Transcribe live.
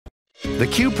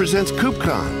theCUBE presents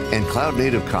Kubecon and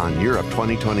Cloudnativecon Europe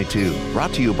 2022,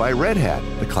 brought to you by Red Hat,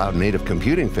 the Cloud Native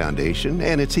Computing Foundation,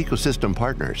 and its ecosystem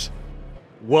partners.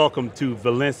 Welcome to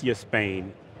Valencia,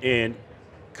 Spain, in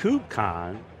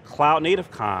Kubecon,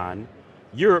 Cloudnativecon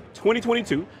Europe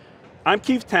 2022. I'm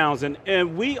Keith Townsend,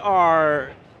 and we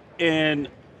are in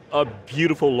a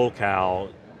beautiful locale.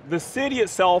 The city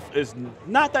itself is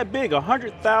not that big, about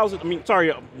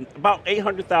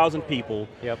 800,000 people.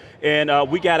 Yep.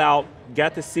 And we got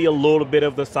to see a little bit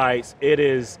of the sights. It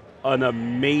is an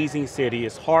amazing city.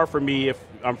 It's hard for me, if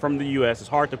I'm from the US, it's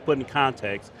hard to put in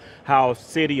context how a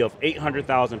city of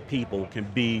 800,000 people can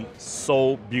be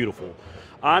so beautiful.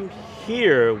 I'm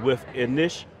here with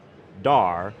Anish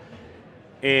Dhar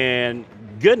and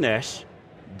Ganesh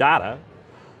Datta,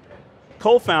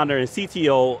 co-founder and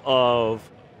CTO of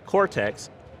Cortex.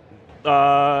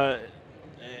 Anish,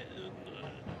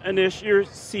 you're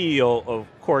CEO of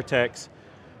Cortex.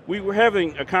 We were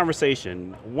having a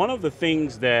conversation. One of the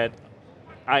things that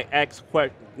I ask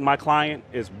my client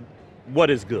is, what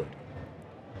is good?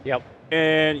 Yep.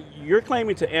 And you're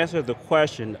claiming to answer the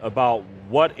question about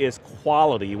what is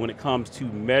quality when it comes to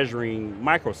measuring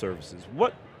microservices.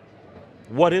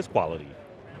 What is quality?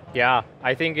 Yeah,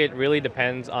 I think it really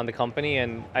depends on the company,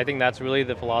 and I think that's really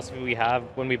the philosophy we have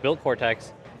when we built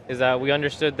Cortex, is that we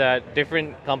understood that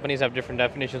different companies have different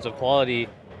definitions of quality,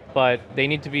 but they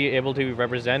need to be able to be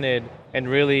represented in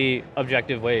really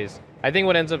objective ways. I think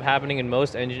what ends up happening in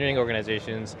most engineering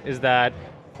organizations is that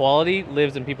quality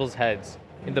lives in people's heads.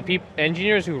 And the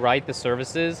engineers who write the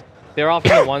services, they're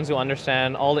often the ones who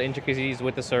understand all the intricacies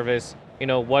with the service. You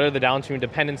know, what are the downstream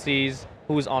dependencies?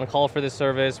 Who's on call for this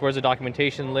service? Where's the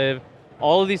documentation live?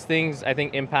 All of these things, I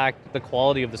think, impact the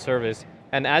quality of the service.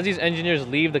 And as these engineers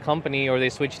leave the company or they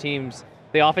switch teams,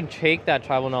 they often take that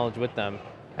tribal knowledge with them.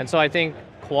 And so I think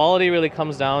quality really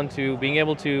comes down to being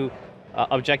able to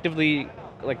objectively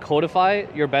codify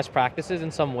your best practices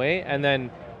in some way, and then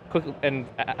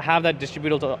have that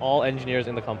distributed to all engineers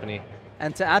in the company.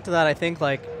 And to add to that, I think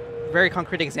very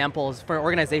concrete examples for an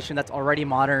organization that's already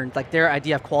modern, their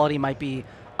idea of quality might be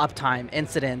uptime,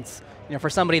 incidents. You know, for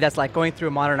somebody that's going through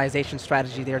a modernization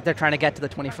strategy, they're trying to get to the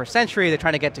 21st century, they're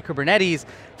trying to get to Kubernetes.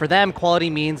 For them, quality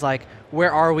means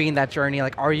where are we in that journey?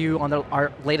 Are you on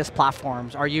our latest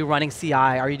platforms? Are you running CI?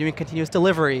 Are you doing continuous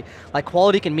delivery?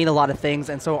 Quality can mean a lot of things,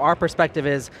 and so our perspective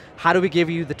is, how do we give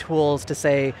you the tools to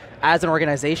say, as an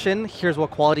organization, here's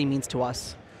what quality means to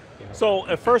us? So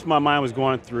at first my mind was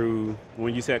going through,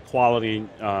 when you said quality,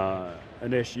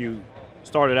 Anish, you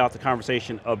started out the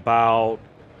conversation about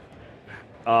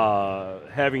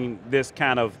having this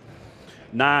kind of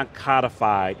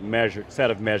non-codified set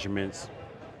of measurements,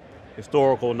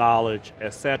 historical knowledge,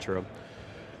 etc.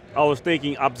 I was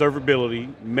thinking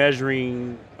observability,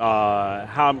 measuring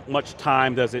how much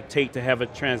time does it take to have a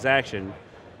transaction.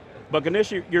 But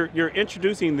Ganesh, you're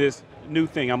introducing this new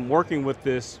thing. I'm working with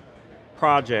this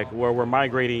project where we're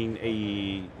migrating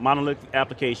a monolithic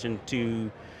application to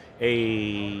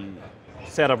a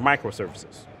set of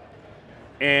microservices.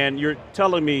 And you're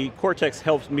telling me Cortex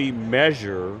helps me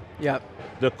measure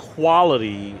the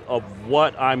quality of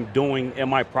what I'm doing in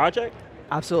my project?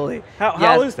 Absolutely.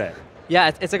 How is that?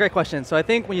 Yeah, it's a great question. So I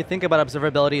think when you think about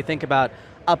observability, you think about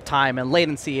uptime and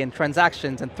latency and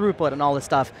transactions and throughput and all this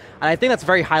stuff. And I think that's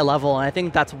very high level, and I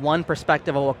think that's one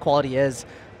perspective of what quality is.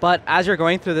 But as you're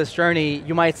going through this journey,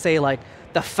 you might say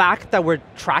the fact that we're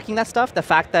tracking that stuff, the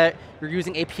fact that you're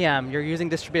using APM, you're using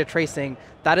distributed tracing,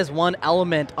 that is one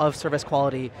element of service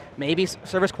quality. Maybe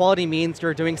service quality means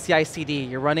you're doing CI/CD,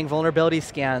 you're running vulnerability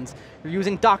scans, you're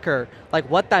using Docker.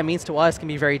 What that means to us can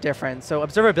be very different. So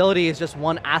observability is just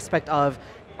one aspect of,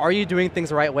 are you doing things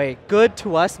the right way? Good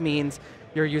to us means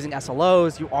you're using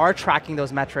SLOs, you are tracking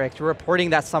those metrics, you're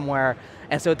reporting that somewhere,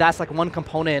 and so that's one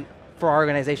component for our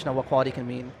organization of what quality can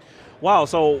mean. Wow,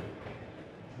 so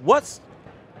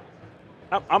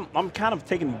I'm kind of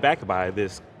taken back by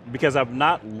this, because I've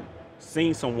not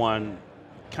seen someone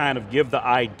kind of give the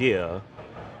idea,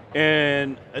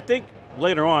 and I think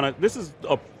later on, this is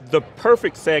the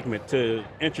perfect segment to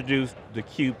introduce the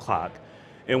CUBE clock,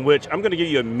 in which I'm going to give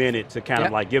you a minute to kind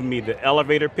of give me the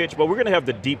elevator pitch, but we're going to have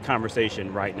the deep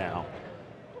conversation right now.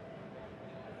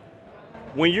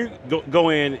 When you go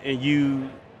in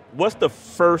and what's the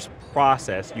first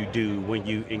process you do when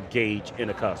you engage in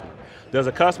a customer? Does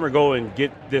a customer go and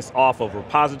get this off of a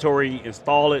repository,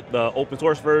 install it, the open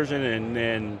source version, and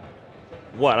then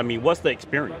what? I mean, what's the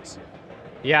experience?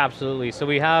 Yeah, absolutely. So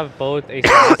we have both a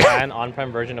SaaS and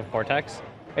on-prem version of Cortex.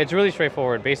 It's really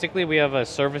straightforward. Basically, we have a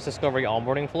service discovery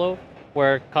onboarding flow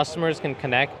where customers can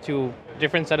connect to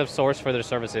different set of source for their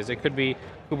services. It could be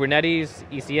Kubernetes,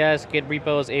 ECS, Git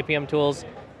repos, APM tools,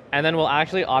 and then we'll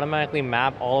actually automatically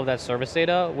map all of that service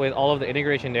data with all of the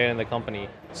integration data in the company.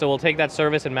 So we'll take that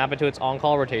service and map it to its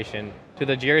on-call rotation, to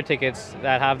the Jira tickets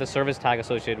that have the service tag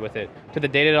associated with it, to the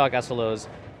Datadog SLOs.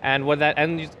 And what that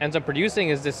ends up producing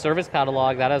is this service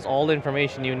catalog that has all the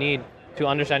information you need to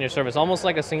understand your service, almost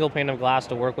like a single pane of glass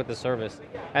to work with the service.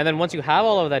 And then once you have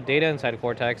all of that data inside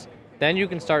Cortex, then you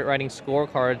can start writing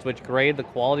scorecards which grade the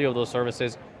quality of those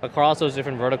services across those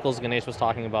different verticals Ganesh was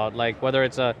talking about, like whether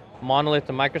it's a monolith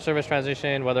to microservice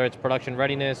transition, whether it's production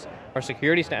readiness or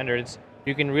security standards,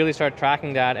 you can really start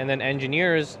tracking that, and then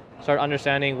engineers start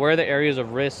understanding where are the areas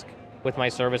of risk with my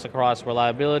service across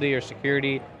reliability or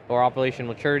security or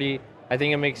operational maturity. I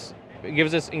think it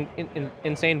gives us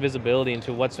insane visibility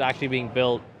into what's actually being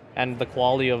built and the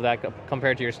quality of that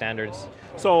compared to your standards.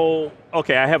 So,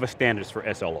 okay, I have a standards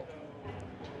for SLO.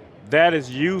 That is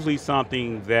usually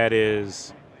something that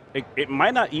is, it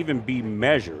might not even be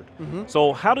measured.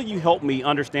 So how do you help me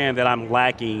understand that I'm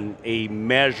lacking a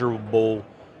measurable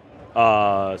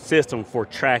system for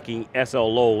tracking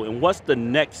SLO, and what's the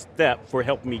next step for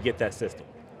helping me get that system?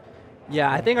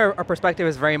 Yeah, I think our perspective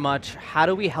is very much, how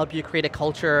do we help you create a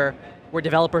culture where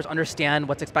developers understand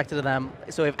what's expected of them?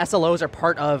 So if SLOs are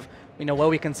part of what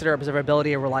we consider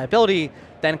observability or reliability,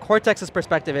 then Cortex's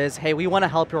perspective is, hey, we want to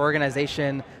help your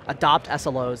organization adopt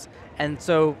SLOs. And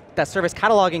so that service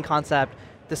cataloging concept,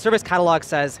 the service catalog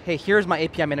says, hey, here's my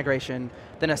APM integration.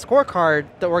 Then a scorecard,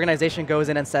 the organization goes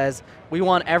in and says, we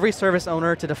want every service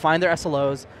owner to define their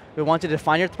SLOs, we want you to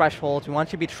define your thresholds, we want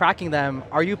you to be tracking them,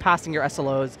 are you passing your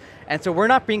SLOs? And so we're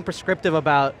not being prescriptive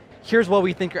about, here's what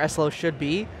we think your SLO should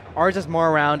be. Ours is more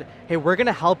around, hey, we're going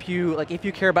to help you, like if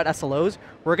you care about SLOs,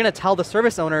 we're going to tell the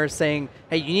service owners saying,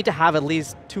 hey, you need to have at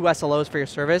least 2 SLOs for your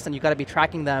service and you got to be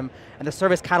tracking them. And the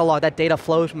service catalog, that data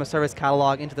flows from the service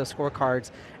catalog into those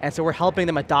scorecards. And so we're helping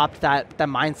them adopt that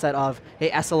mindset of, hey,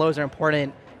 SLOs are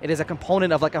important. It is a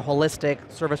component of like a holistic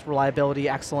service reliability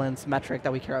excellence metric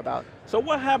that we care about. So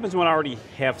what happens when I already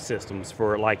have systems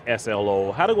for like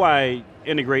SLO? How do I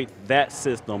integrate that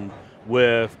system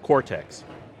with Cortex?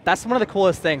 That's one of the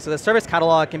coolest things. So the service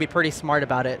catalog can be pretty smart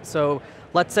about it. So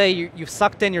let's say you've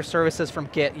sucked in your services from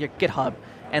your GitHub,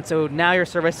 and so now your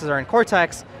services are in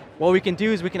Cortex. What we can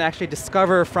do is we can actually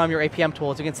discover from your APM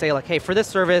tools. You can say like, hey, for this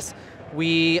service,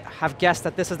 we have guessed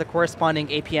that this is the corresponding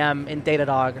APM in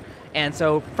Datadog. And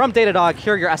so from Datadog,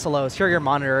 here are your SLOs, here are your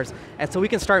monitors. And so we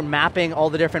can start mapping all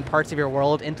the different parts of your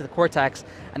world into the Cortex.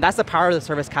 And that's the power of the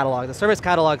service catalog. The service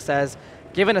catalog says,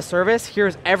 given a service,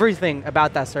 here's everything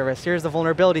about that service. Here's the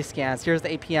vulnerability scans, here's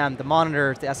the APM, the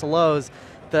monitors, the SLOs,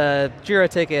 the Jira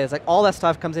tickets, like all that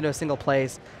stuff comes into a single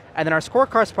place. And then our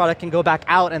scorecards product can go back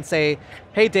out and say,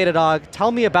 hey Datadog,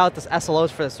 tell me about the SLOs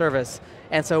for the service.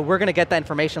 And so we're going to get that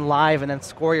information live and then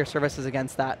score your services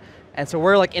against that. And so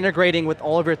we're like integrating with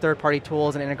all of your third-party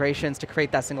tools and integrations to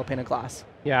create that single pane of glass.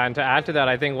 Yeah, and to add to that,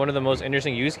 I think one of the most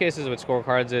interesting use cases with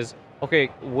scorecards is, okay,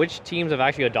 which teams have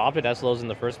actually adopted SLOs in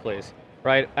the first place,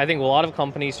 right? I think a lot of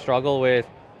companies struggle with,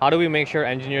 how do we make sure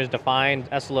engineers define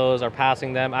SLOs, are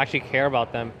passing them, actually care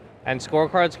about them? And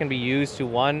scorecards can be used to,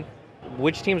 one,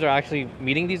 which teams are actually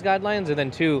meeting these guidelines, and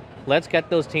then 2, let's get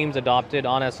those teams adopted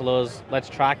on SLOs, let's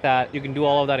track that. You can do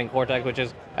all of that in Cortex, which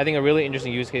is, I think, a really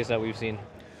interesting use case that we've seen.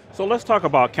 So let's talk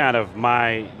about kind of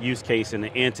my use case in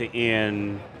the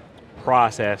end-to-end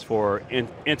process for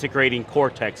integrating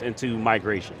Cortex into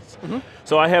migrations.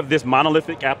 So I have this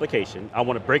monolithic application, I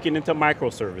want to break it into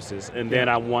microservices, and then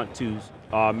I want to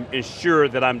ensure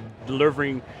that I'm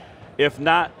delivering, if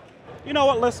not, you know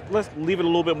what, let's leave it a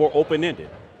little bit more open-ended.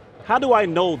 How do I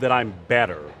know that I'm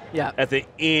better at the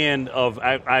end of,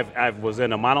 I was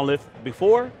in a monolith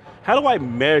before? How do I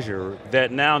measure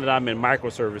that now that I'm in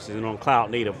microservices and on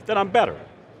cloud native, that I'm better?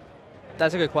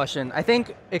 That's a good question. I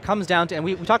think it comes down to, and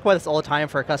we talk about this all the time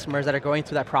for our customers that are going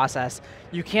through that process,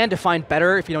 you can't define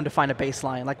better if you don't define a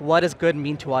baseline. Like, what does good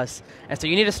mean to us? And so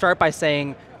you need to start by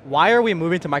saying, why are we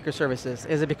moving to microservices?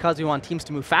 Is it because we want teams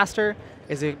to move faster?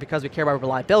 Is it because we care about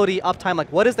reliability, uptime?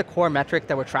 Like, what is the core metric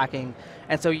that we're tracking?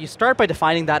 And so you start by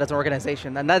defining that as an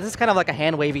organization. And that is kind of like a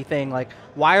hand-wavy thing, like,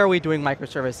 why are we doing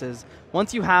microservices?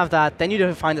 Once you have that, then you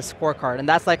define the scorecard, and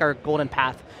that's like our golden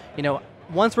path.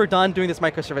 Once we're done doing this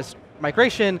microservice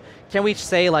migration, can we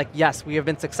say like, yes, we have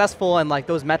been successful and like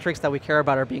those metrics that we care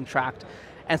about are being tracked?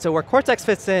 And so where Cortex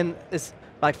fits in is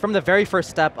like from the very first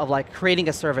step of like creating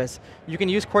a service, you can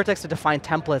use Cortex to define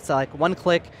templates. So like one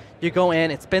click, you go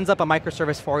in, it spins up a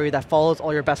microservice for you that follows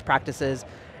all your best practices.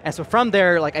 And so from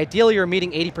there, like ideally you're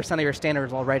meeting 80% of your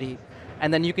standards already.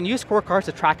 And then you can use scorecards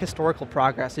to track historical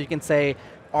progress. So you can say,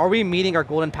 are we meeting our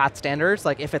golden path standards?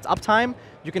 Like if it's uptime,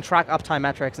 you can track uptime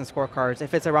metrics and scorecards.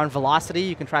 If it's around velocity,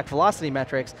 you can track velocity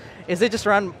metrics. Is it just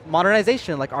around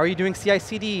modernization? Like are you doing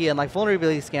CI/CD and like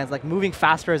vulnerability scans, like moving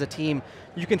faster as a team?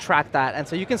 You can track that. And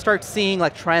so you can start seeing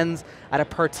like trends at a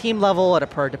per team level, at a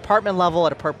per department level,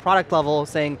 at a per product level,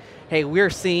 saying, hey, we're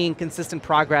seeing consistent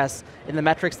progress in the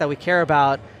metrics that we care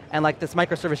about, and like this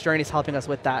microservice journey is helping us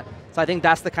with that. So I think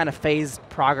that's the kind of phased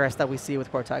progress that we see with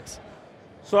Cortex.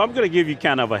 So I'm going to give you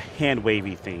kind of a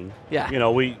hand-wavy thing. Yeah. You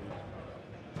know,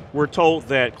 we're told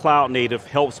that cloud native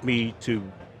helps me to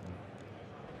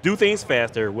do things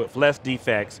faster with less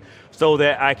defects so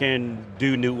that I can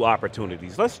do new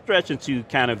opportunities. Let's stretch into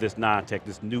kind of this non-tech,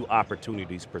 this new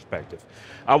opportunities perspective.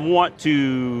 I want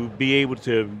to be able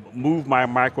to move my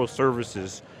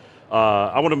microservices.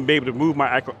 I want to be able to move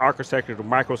my architecture to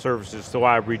microservices so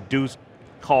I reduce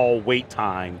call wait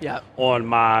time on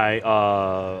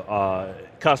my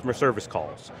customer service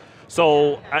calls.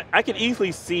 So I can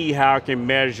easily see how I can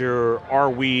measure, are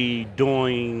we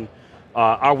doing,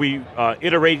 are we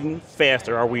iterating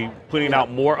faster? Are we putting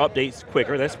out more updates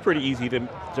quicker? That's pretty easy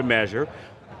to measure.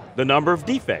 The number of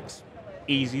defects,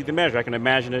 easy to measure. I can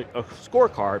imagine a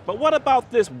scorecard, but what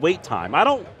about this wait time? I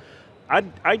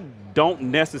don't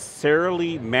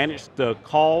necessarily manage the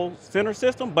call center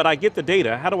system, but I get the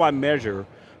data. How do I measure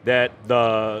that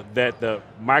the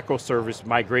microservice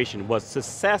migration was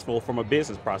successful from a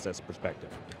business process perspective?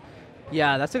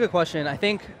 Yeah, that's a good question. I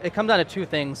think it comes down to two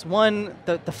things. One,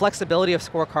 the flexibility of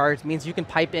scorecards means you can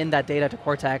pipe in that data to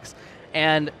Cortex.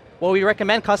 And what we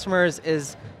recommend customers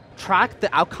is track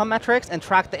the outcome metrics and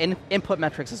track the input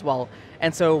metrics as well.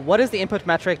 And so what is the input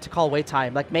metric to call wait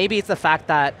time? Like maybe it's the fact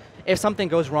that if something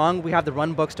goes wrong, we have the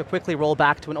run books to quickly roll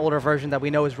back to an older version that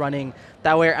we know is running.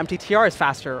 That way our MTTR is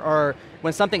faster. Or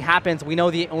when something happens, we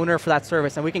know the owner for that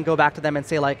service, and we can go back to them and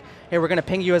say like, hey, we're going to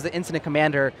ping you as the incident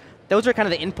commander. Those are kind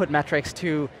of the input metrics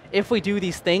to, if we do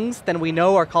these things, then we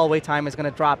know our call wait time is going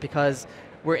to drop because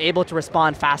we're able to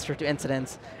respond faster to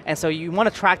incidents. And so you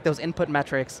want to track those input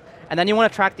metrics, and then you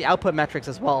want to track the output metrics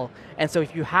as well. And so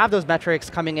if you have those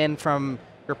metrics coming in from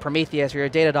your Prometheus or your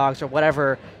Datadogs or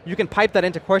whatever, you can pipe that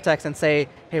into Cortex and say,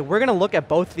 hey, we're going to look at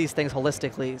both of these things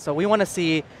holistically. So we want to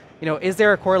see, is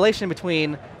there a correlation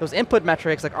between those input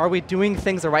metrics, like are we doing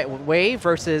things the right way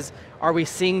versus are we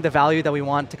seeing the value that we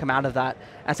want to come out of that?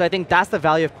 And so I think that's the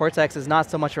value of Cortex, is not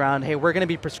so much around, hey, we're going to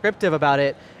be prescriptive about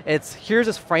it. It's here's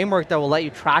this framework that will let you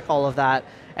track all of that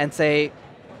and say,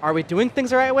 are we doing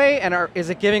things the right way, and is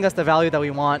it giving us the value that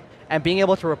we want? And being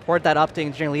able to report that up to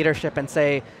engineering leadership and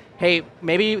say, hey,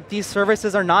 maybe these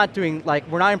services are not doing, like,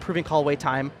 we're not improving call wait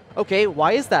time. Okay,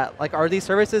 why is that? Like, are these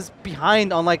services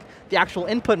behind on like the actual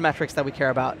input metrics that we care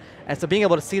about? And so being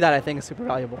able to see that, I think, is super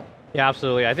valuable. Yeah,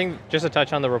 absolutely. I think just to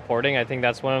touch on the reporting, I think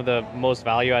that's one of the most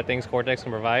value-add things Cortex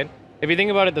can provide. If you think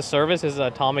about it, the service is the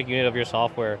atomic unit of your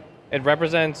software. It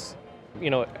represents,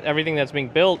 everything that's being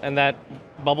built, and that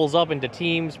bubbles up into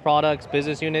teams, products,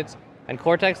 business units, and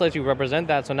Cortex lets you represent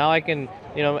that. So now I can,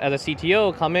 as a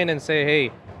CTO, come in and say,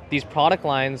 hey, these product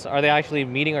lines, are they actually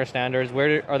meeting our standards?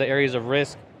 Where are the areas of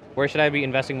risk? Where should I be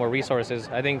investing more resources?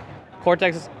 I think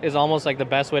Cortex is almost like the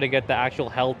best way to get the actual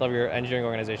health of your engineering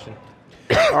organization.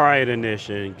 All right, Anish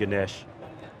and Ganesh.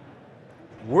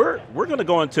 We're going to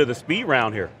go into the speed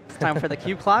round here. It's time for the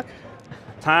CUBE clock.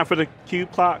 Time for the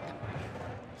CUBE clock.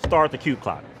 Start the CUBE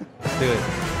clock. Let's do it.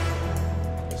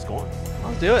 It's going.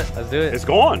 Let's do it. Let's do it. It's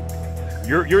going.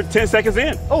 You're 10 seconds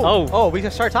in. Oh, we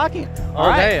can start talking. All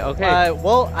right. Okay.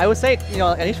 Well, I would say,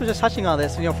 Anish was just touching on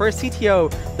this. For a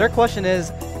CTO, their question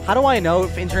is, how do I know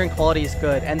if engineering quality is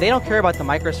good? And they don't care about the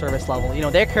microservice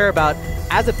level. They care about,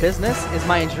 as a business, is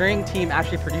my engineering team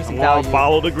actually producing value?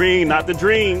 Follow the green, not the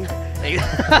dream.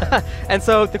 And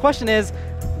so the question is,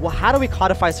 well, how do we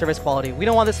codify service quality? We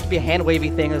don't want this to be a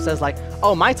hand-wavy thing that says like,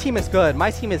 oh, my team is good,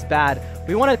 my team is bad.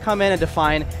 We want to come in and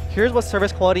define, here's what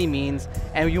service quality means,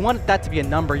 and you want that to be a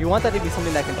number. You want that to be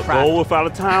something that can track. A goal without a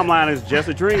timeline is just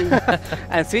a dream.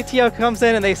 And CTO comes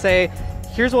in and they say,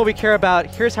 here's what we care about,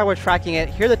 here's how we're tracking it,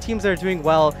 here are the teams that are doing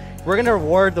well, we're going to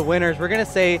reward the winners, we're going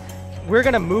to say, we're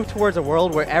going to move towards a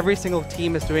world where every single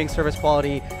team is doing service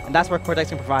quality, and that's what Cortex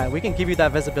can provide. We can give you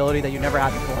that visibility that you never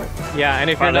had before. Yeah, and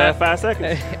if you're not 5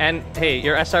 seconds. And hey,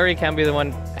 your SRE can be the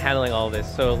one handling all of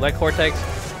this. So let Cortex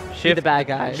shift. Be the bad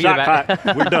guy. Shot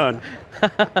clock. We're done.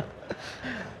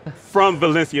 From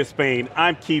Valencia, Spain,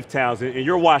 I'm Keith Townsend, and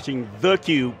you're watching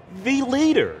theCUBE, the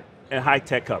leader in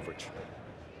high-tech coverage.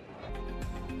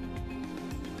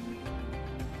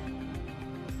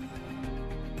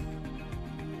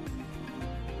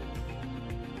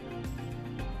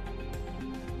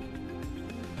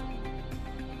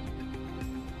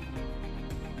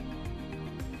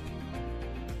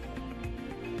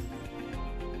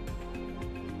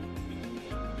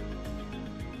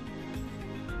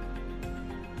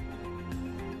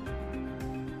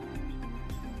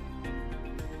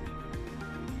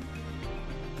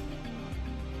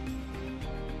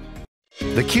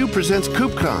 theCUBE presents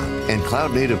Kubecon and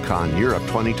CloudNativeCon Europe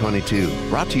 2022,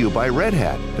 brought to you by Red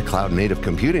Hat, the Cloud Native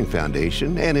Computing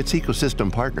Foundation, and its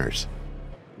ecosystem partners.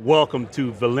 Welcome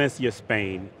to Valencia,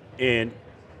 Spain, in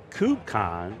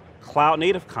Kubecon,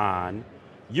 CloudNativeCon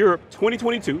Europe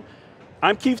 2022.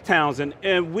 I'm Keith Townsend,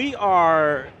 and we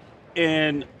are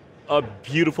in a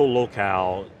beautiful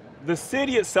locale. The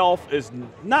city itself is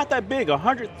not that big, about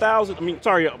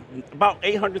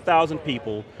 800,000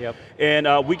 people. Yep.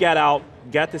 And we got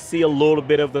to see a little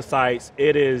bit of the sights.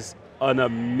 It is an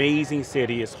amazing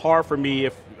city. It's hard for me,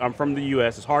 if I'm from the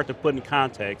US, it's hard to put in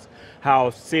context how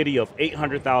a city of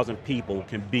 800,000 people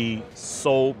can be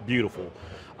so beautiful.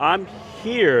 I'm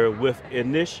here with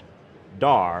Anish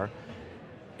Dhar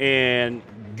and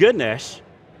Ganesh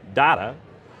Datta,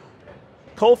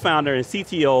 co-founder and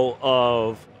CTO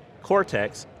of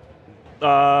Cortex.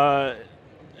 Anish,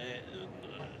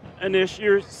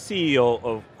 you're CEO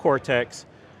of Cortex.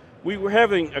 We were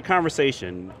having a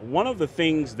conversation. One of the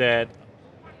things that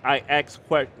I ask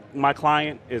my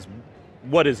client is,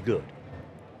 what is good?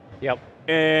 Yep.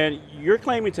 And you're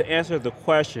claiming to answer the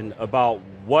question about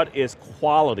what is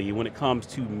quality when it comes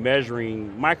to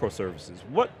measuring microservices.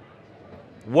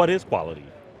 What is quality?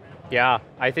 Yeah,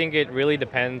 I think it really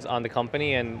depends on the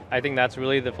company, and I think that's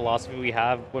really the philosophy we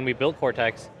have when we built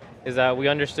Cortex, is that we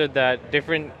understood that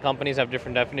different companies have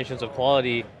different definitions of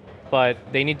quality, but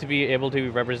they need to be able to be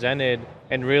represented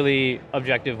in really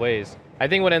objective ways. I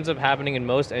think what ends up happening in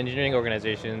most engineering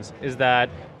organizations is that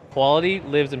quality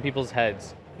lives in people's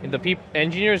heads. And the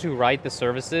engineers who write the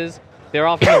services, they're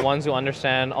often the ones who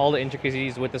understand all the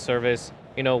intricacies with the service.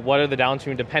 You know, what are the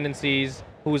downstream dependencies?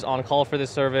 Who's on call for this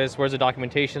service? Where's the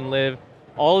documentation live?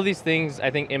 All of these things,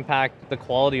 I think, impact the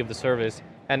quality of the service.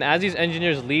 And as these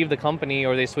engineers leave the company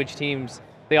or they switch teams,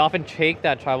 they often take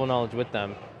that tribal knowledge with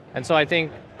them. And so I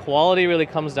think quality really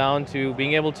comes down to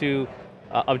being able to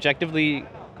objectively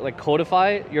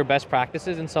codify your best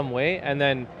practices in some way, and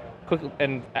then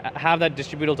have that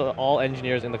distributed to all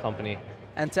engineers in the company.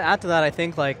 And to add to that, I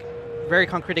think very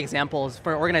concrete examples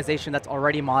for an organization that's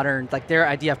already modern, their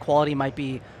idea of quality might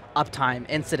be uptime,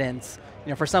 incidents. You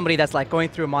know, for somebody that's going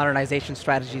through a modernization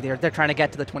strategy, they're trying to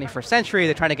get to the 21st century,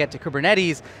 they're trying to get to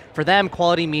Kubernetes. For them,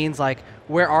 quality means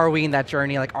where are we in that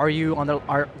journey? Are you on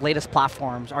our latest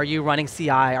platforms? Are you running CI?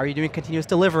 Are you doing continuous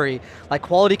delivery?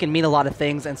 Quality can mean a lot of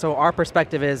things, and so our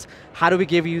perspective is, how do we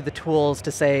give you the tools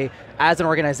to say, as an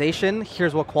organization,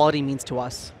 here's what quality means to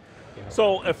us?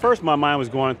 So at first my mind was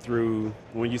going through,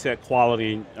 when you said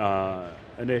quality,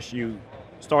 Anish, you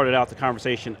started out the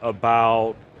conversation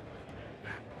about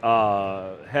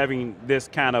having this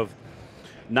kind of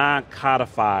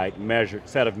non-codified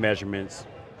set of measurements,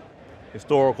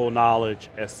 historical knowledge,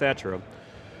 etc.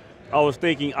 I was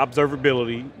thinking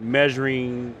observability,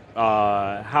 measuring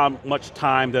how much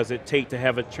time does it take to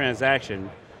have a transaction.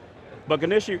 But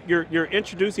Ganesh, you're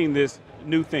introducing this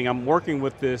new thing. I'm working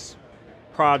with this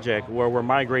project where we're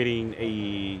migrating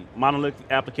a monolithic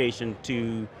application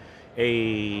to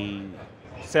a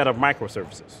set of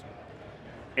microservices.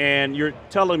 And you're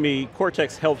telling me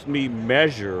Cortex helps me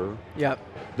measure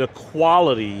the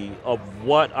quality of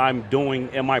what I'm doing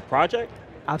in my project?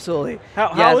 Absolutely.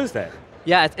 How is that?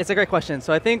 Yeah, it's a great question.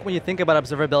 So I think when you think about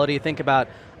observability, you think about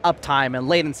uptime and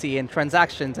latency and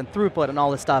transactions and throughput and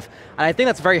all this stuff. And I think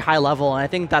that's very high level, and I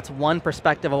think that's one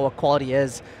perspective of what quality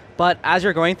is. But as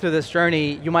you're going through this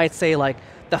journey, you might say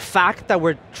the fact that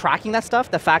we're tracking that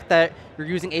stuff, the fact that you're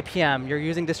using APM, you're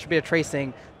using distributed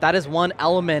tracing, that is one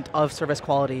element of service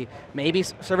quality. Maybe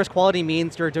service quality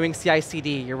means you're doing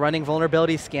CI/CD, you're running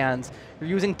vulnerability scans, you're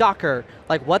using Docker.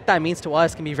 What that means to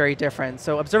us can be very different.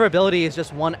 So observability is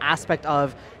just one aspect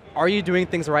of, are you doing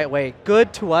things the right way?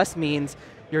 Good to us means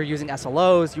you're using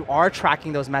SLOs, you are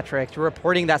tracking those metrics, you're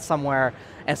reporting that somewhere,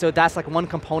 and so that's one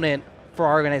component for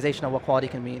our organization of what quality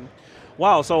can mean.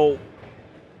 Wow, so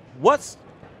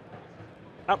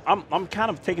I'm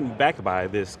kind of taken back by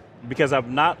this, because I've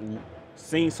not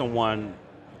seen someone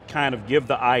kind of give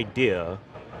the idea,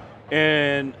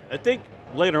 and I think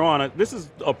later on, this is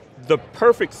the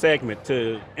perfect segment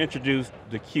to introduce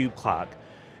the CUBE clock,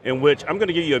 in which I'm going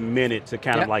to give you a minute to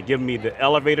kind of give me the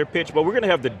elevator pitch, but we're going to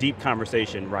have the deep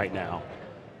conversation right now.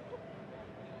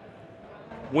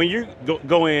 When you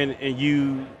go in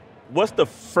and what's the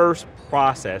first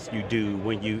process you do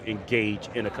when you engage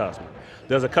in a customer?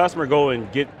 Does a customer go and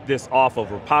get this off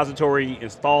of a repository,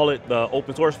 install it, the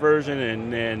open source version,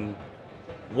 and then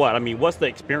what? I mean, what's the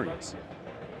experience?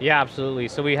 Yeah, absolutely.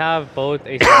 So we have both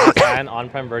a SaaS and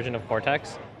on-prem version of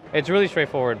Cortex. It's really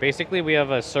straightforward. Basically, we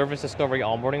have a service discovery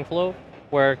onboarding flow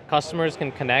where customers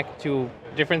can connect to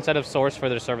different set of source for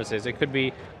their services. It could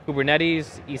be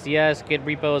Kubernetes, ECS, Git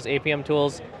repos, APM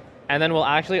tools, and then we'll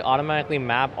actually automatically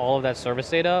map all of that service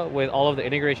data with all of the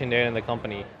integration data in the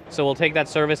company. So we'll take that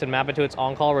service and map it to its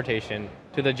on-call rotation,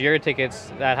 to the Jira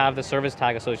tickets that have the service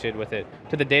tag associated with it,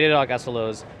 to the Datadog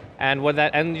SLOs. And what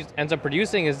that ends up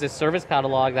producing is this service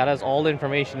catalog that has all the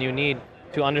information you need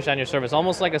to understand your service,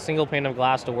 almost like a single pane of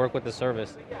glass to work with the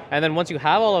service. And then once you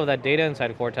have all of that data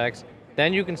inside Cortex,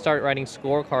 then you can start writing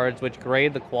scorecards which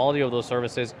grade the quality of those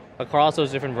services across those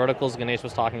different verticals Ganesh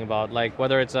was talking about, like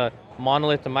whether it's a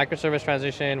monolith to microservice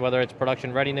transition, whether it's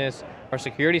production readiness or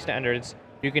security standards.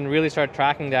 You can really start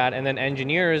tracking that, and then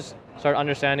engineers start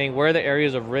understanding where are the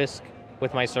areas of risk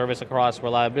with my service across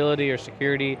reliability or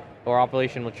security or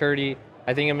operational maturity.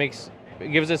 I think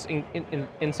it gives us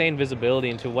insane visibility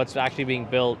into what's actually being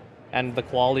built and the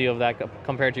quality of that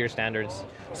compared to your standards.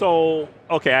 So,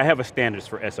 okay, I have a standards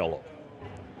for SLO.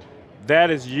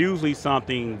 That is usually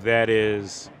something that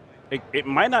is, it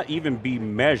might not even be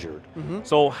measured.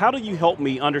 So how do you help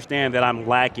me understand that I'm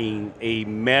lacking a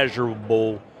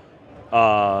measurable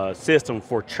system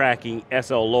for tracking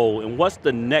SLO, and what's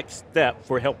the next step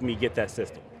for helping me get that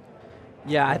system?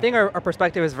 Yeah, I think our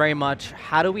perspective is very much,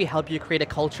 how do we help you create a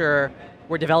culture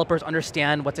where developers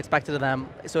understand what's expected of them?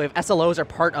 So if SLOs are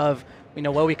part of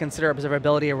what we consider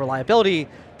observability or reliability,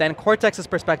 then Cortex's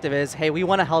perspective is, hey, we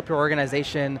want to help your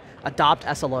organization adopt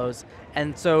SLOs.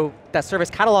 And so that service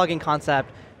cataloging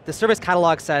concept, the service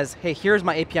catalog says, hey, here's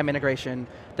my APM integration.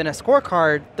 Then a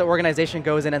scorecard, the organization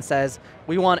goes in and says,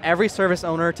 we want every service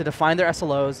owner to define their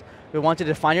SLOs. We want you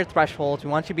to define your thresholds.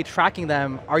 We want you to be tracking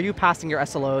them. Are you passing your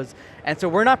SLOs? And so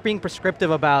we're not being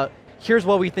prescriptive about, here's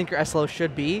what we think your SLO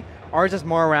should be. Ours is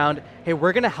more around, hey,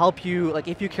 we're going to help you, like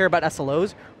if you care about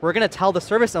SLOs, we're going to tell the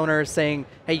service owners saying,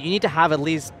 hey, you need to have at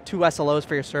least 2 SLOs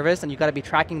for your service, and you got to be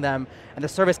tracking them. And the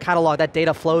service catalog, that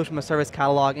data flows from the service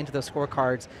catalog into the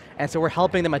scorecards. And so we're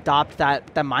helping them adopt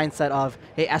that mindset of,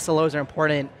 hey, SLOs are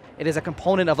important. It is a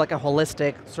component of like a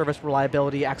holistic service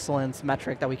reliability excellence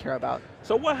metric that we care about.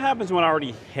 So what happens when I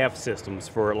already have systems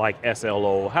for like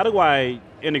SLO? How do I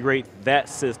integrate that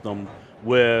system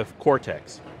with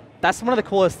Cortex? That's one of the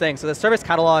coolest things. So the service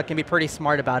catalog can be pretty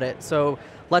smart about it. So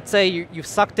let's say you've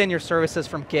sucked in your services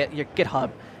from your GitHub,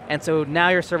 and so now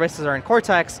your services are in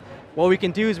Cortex. What we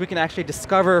can do is we can actually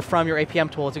discover from your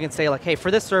APM tools. You can say like, hey, for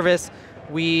this service,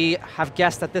 we have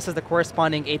guessed that this is the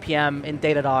corresponding APM in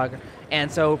Datadog.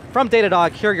 And so from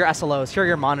Datadog, here are your SLOs, here are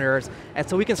your monitors. And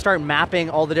so we can start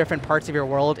mapping all the different parts of your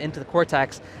world into the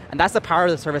Cortex. And that's the power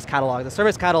of the service catalog. The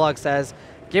service catalog says,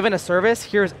 given a service,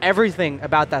 here's everything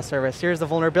about that service. Here's the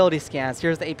vulnerability scans,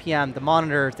 here's the APM, the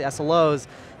monitors, the SLOs,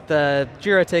 the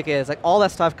Jira tickets, like all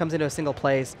that stuff comes into a single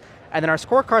place. And then our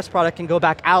scorecards product can go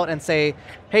back out and say,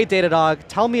 hey Datadog,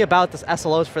 tell me about this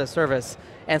SLOs for the service.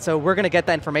 And so we're going to get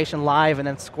that information live and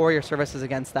then score your services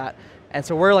against that. And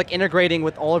so we're like integrating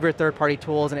with all of your third-party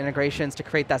tools and integrations to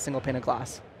create that single pane of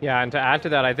glass. Yeah, and to add to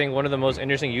that, I think one of the most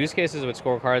interesting use cases with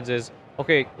scorecards is,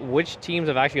 okay, which teams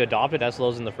have actually adopted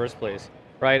SLOs in the first place,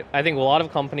 right? I think a lot of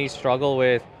companies struggle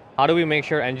with, how do we make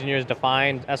sure engineers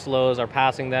define SLOs, are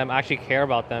passing them, actually care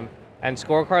about them? And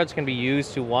scorecards can be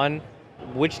used to, one,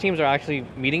 which teams are actually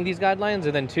meeting these guidelines,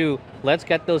 and then 2, let's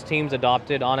get those teams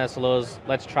adopted on SLOs,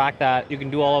 let's track that. You can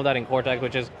do all of that in Cortex,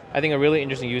 which is, I think, a really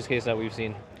interesting use case that we've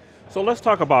seen. So let's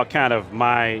talk about kind of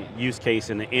my use case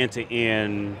in the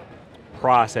end-to-end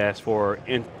process for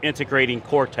integrating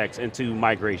Cortex into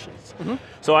migrations.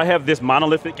 So I have this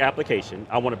monolithic application.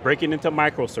 I want to break it into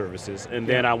microservices, and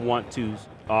then I want to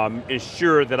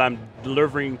ensure that I'm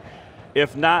delivering,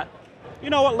 if not, you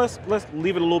know what, let's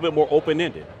leave it a little bit more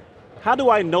open-ended. How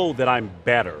do I know that I'm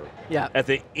better at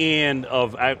the end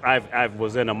of, I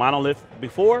was in a monolith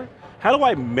before? How do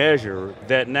I measure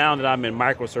that now that I'm in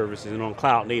microservices and on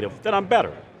cloud native, that I'm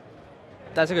better?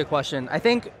 That's a good question. I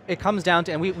think it comes down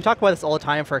to, and we talk about this all the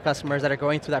time for our customers that are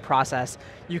going through that process,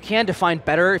 you can't define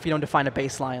better if you don't define a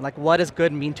baseline. Like, what does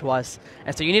good mean to us?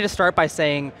 And so you need to start by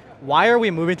saying, why are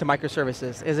we moving to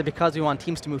microservices? Is it because we want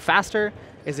teams to move faster?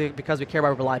 Is it because we care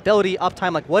about reliability,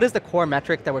 uptime? Like, what is the core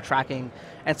metric that we're tracking?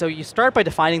 And so you start by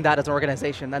defining that as an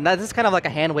organization. And that is kind of like a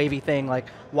hand-wavy thing, like,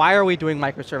 why are we doing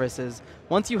microservices?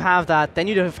 Once you have that, then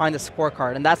you define the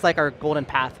scorecard, and that's like our golden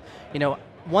path.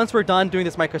 Once we're done doing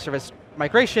this microservice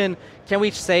migration, can we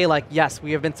say like, yes,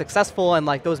 we have been successful and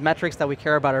like those metrics that we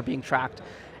care about are being tracked?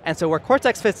 And so where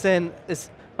Cortex fits in is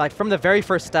like from the very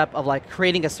first step of like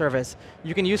creating a service,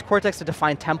 you can use Cortex to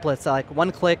define templates. So like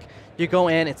one click, you go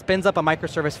in, it spins up a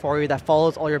microservice for you that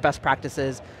follows all your best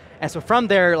practices. And so from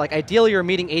there, like ideally you're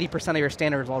meeting 80% of your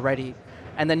standards already.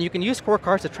 And then you can use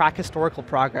scorecards to track historical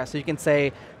progress. So you can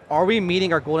say, are we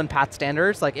meeting our golden path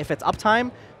standards? Like if it's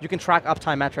uptime, you can track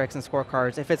uptime metrics and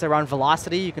scorecards. If it's around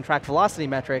velocity, you can track velocity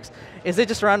metrics. Is it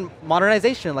just around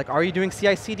modernization? Like are you doing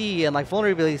CI/CD and like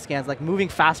vulnerability scans, like moving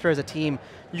faster as a team?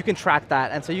 You can track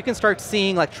that. And so you can start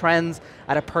seeing like trends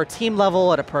at a per team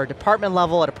level, at a per department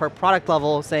level, at a per product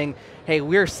level, saying, hey,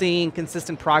 we're seeing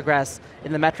consistent progress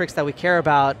in the metrics that we care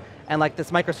about, and like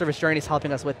this microservice journey is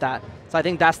helping us with that. So I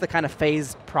think that's the kind of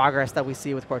phased progress that we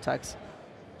see with Cortex.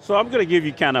 So I'm going to give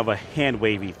you kind of a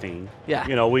hand-wavy thing. Yeah.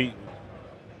 You know,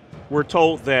 we're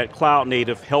told that cloud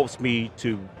native helps me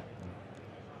to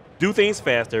do things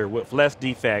faster with less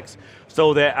defects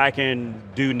so that I can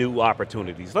do new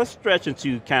opportunities. Let's stretch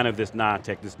into kind of this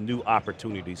non-tech, this new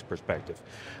opportunities perspective.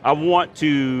 I want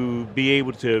to be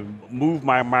able to move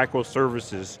my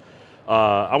microservices.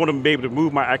 I want to be able to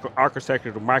move my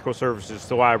architecture to microservices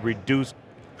so I reduce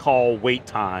call wait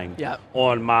time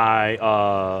on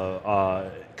my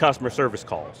customer service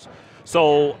calls.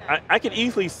 So I can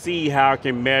easily see how I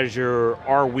can measure,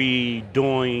 are we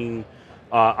doing,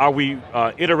 are we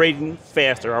iterating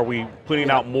faster? Are we putting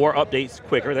out more updates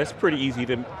quicker? That's pretty easy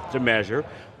to measure.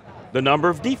 The number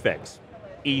of defects,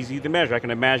 easy to measure. I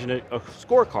can imagine a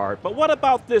scorecard, but what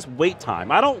about this wait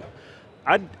time?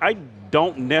 I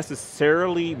don't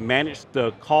necessarily manage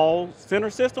the call center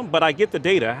system, but I get the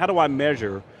data. How do I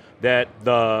measure that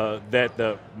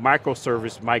the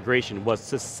microservice migration was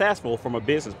successful from a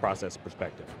business process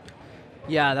perspective?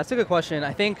 Yeah, that's a good question.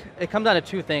 I think it comes down to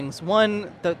two things.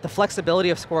 One, the flexibility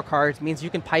of scorecards means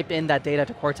you can pipe in that data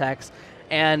to Cortex.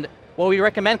 And what we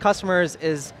recommend customers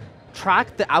is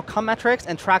track the outcome metrics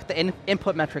and track the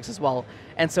input metrics as well.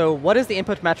 And so what is the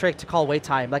input metric to call wait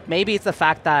time? Like maybe it's the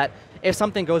fact that if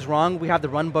something goes wrong, we have the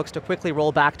run books to quickly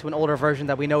roll back to an older version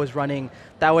that we know is running.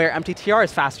 That way our MTTR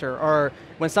is faster, or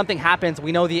when something happens,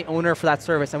 we know the owner for that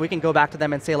service, and we can go back to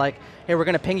them and say like, hey, we're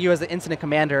going to ping you as the incident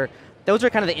commander. Those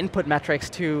are kind of the input metrics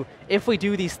to, if we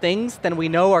do these things, then we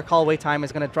know our call wait time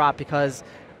is going to drop because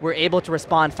we're able to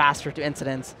respond faster to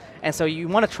incidents. And so you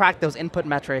want to track those input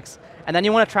metrics, and then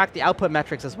you want to track the output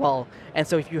metrics as well. And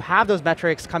so if you have those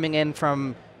metrics coming in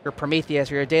from your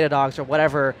Prometheus or your Datadogs or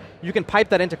whatever, you can pipe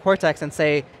that into Cortex and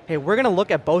say, hey, we're going to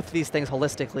look at both of these things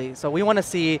holistically. So we want to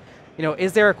see, you know,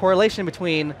 is there a correlation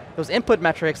between those input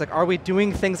metrics, like are we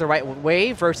doing things the right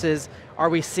way versus are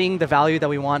we seeing the value that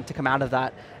we want to come out of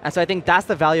that? And so I think that's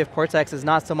the value of Cortex, is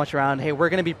not so much around, hey, we're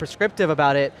going to be prescriptive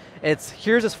about it. It's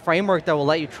here's this framework that will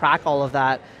let you track all of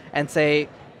that and say,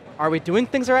 are we doing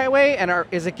things the right way, and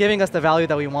is it giving us the value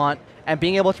that we want? And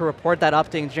being able to report that up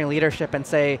to engineering leadership and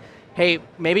say, hey,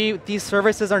 maybe these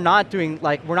services are not doing,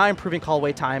 like, we're not improving call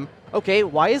wait time. Okay,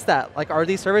 why is that? Like, are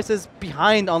these services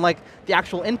behind on like the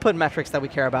actual input metrics that we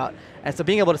care about? And so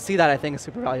being able to see that, I think, is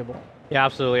super valuable. Yeah,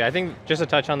 absolutely. I think just to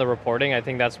touch on the reporting, I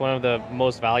think that's one of the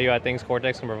most value-add things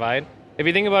Cortex can provide. If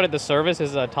you think about it, the service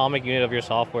is an atomic unit of your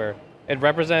software. It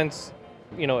represents,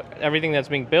 you know, everything that's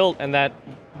being built, and that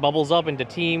bubbles up into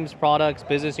teams, products,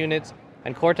 business units,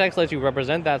 and Cortex lets you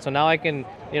represent that. So now I can,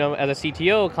 you know, as a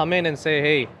CTO, come in and say,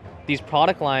 hey, these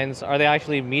product lines, are they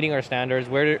actually meeting our standards?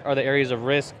 Where are the areas of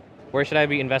risk? Where should I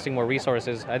be investing more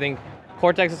resources? I think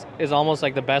Cortex is almost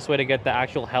like the best way to get the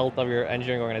actual health of your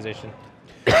engineering organization.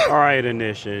 All right,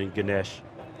 Anish and Ganesh.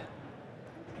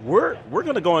 We're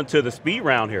going to go into the speed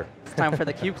round here. It's time for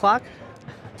the CUBE clock.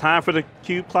 Time for the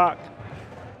CUBE clock.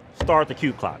 Start the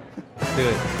CUBE clock. Let's do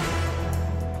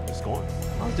it. It's going.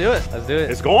 Let's do it. Let's do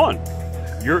it. It's going.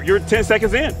 You're 10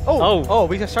 seconds in. Oh,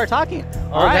 we can start talking.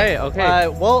 All right. Okay.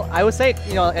 Well, I would say,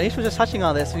 you know, Anish was just touching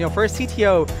on this. You know, for a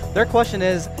CTO, their question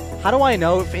is, how do I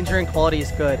know if engineering quality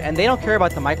is good? And they don't care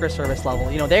about the microservice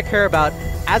level. You know, they care about,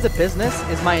 as a business,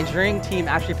 is my engineering team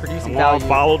actually producing value?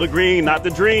 Follow the green, not the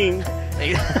dream.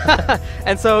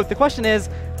 And so the question is,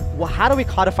 well, how do we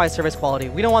codify service quality?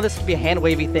 We don't want this to be a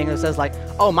hand-wavy thing that says like,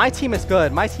 oh, my team is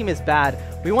good, my team is bad.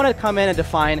 We want to come in and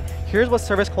define, here's what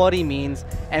service quality means,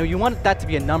 and you want that to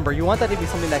be a number. You want that to be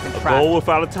something that can track. A goal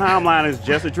without a timeline is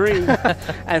just a dream.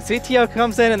 And CTO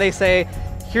comes in and they say,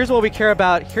 here's what we care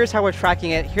about, here's how we're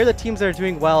tracking it, here are the teams that are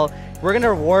doing well, we're going to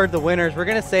reward the winners, we're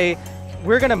going to say,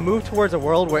 we're going to move towards a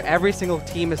world where every single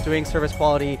team is doing service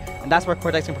quality, and that's what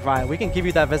Cortex can provide. We can give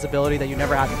you that visibility that you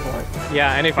never had before.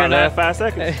 Yeah, and if you're not 5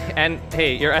 seconds. And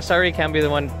hey, your SRE can't be the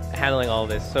one handling all of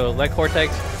this. So let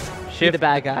Cortex shift. Be the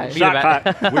bad guy. Shot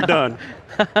clock. We're done.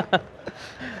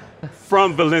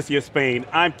 From Valencia, Spain,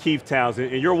 I'm Keith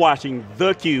Townsend, and you're watching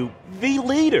theCUBE, the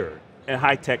leader in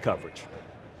high-tech coverage.